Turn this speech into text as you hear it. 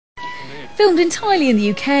Filmed entirely in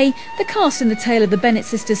the UK, the cast in the tale of the Bennet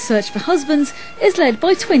sisters' search for husbands is led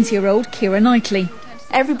by 20-year-old Keira Knightley.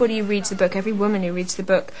 Everybody who reads the book, every woman who reads the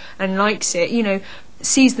book and likes it, you know,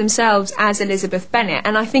 sees themselves as Elizabeth Bennet,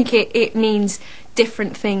 and I think it means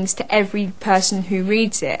different things to every person who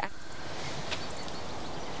reads it.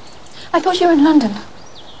 I thought you were in London.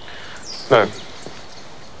 No.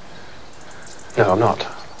 No, I'm not.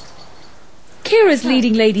 Keira's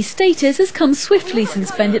leading lady status has come swiftly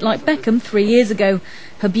since Bend It Like Beckham 3 years ago.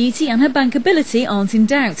 Her beauty and her bankability aren't in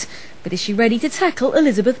doubt. But is she ready to tackle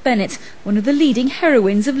Elizabeth Bennet, one of the leading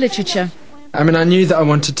heroines of literature? I mean, I knew that I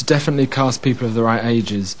wanted to definitely cast people of the right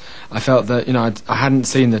ages. I felt that, you know, I hadn't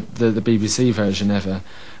seen the BBC version ever,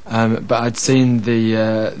 but I'd seen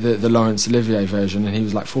the Laurence Olivier version, and he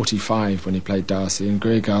was like 45 when he played Darcy, and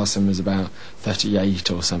Greer Garson was about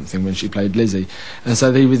 38 or something when she played Lizzie. And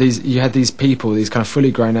so you had these people, these kind of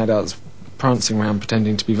fully grown adults, prancing around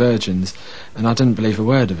pretending to be virgins, and I didn't believe a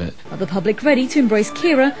word of it. Are the public ready to embrace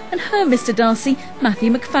Keira and her Mr. Darcy,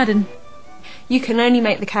 Matthew McFadden? You can only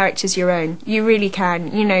make the characters your own. You really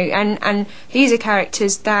can, you know, and these are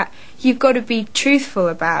characters that you've got to be truthful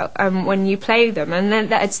about when you play them, and then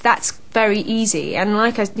that's very easy. And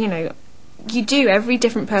like you know, you do. Every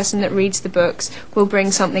different person that reads the books will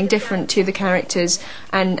bring something different to the characters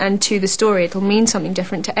and to the story. It'll mean something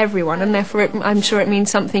different to everyone, and therefore I'm sure it means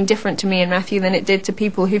something different to me and Matthew than it did to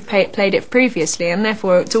people who've played it previously, and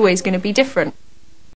therefore it's always going to be different.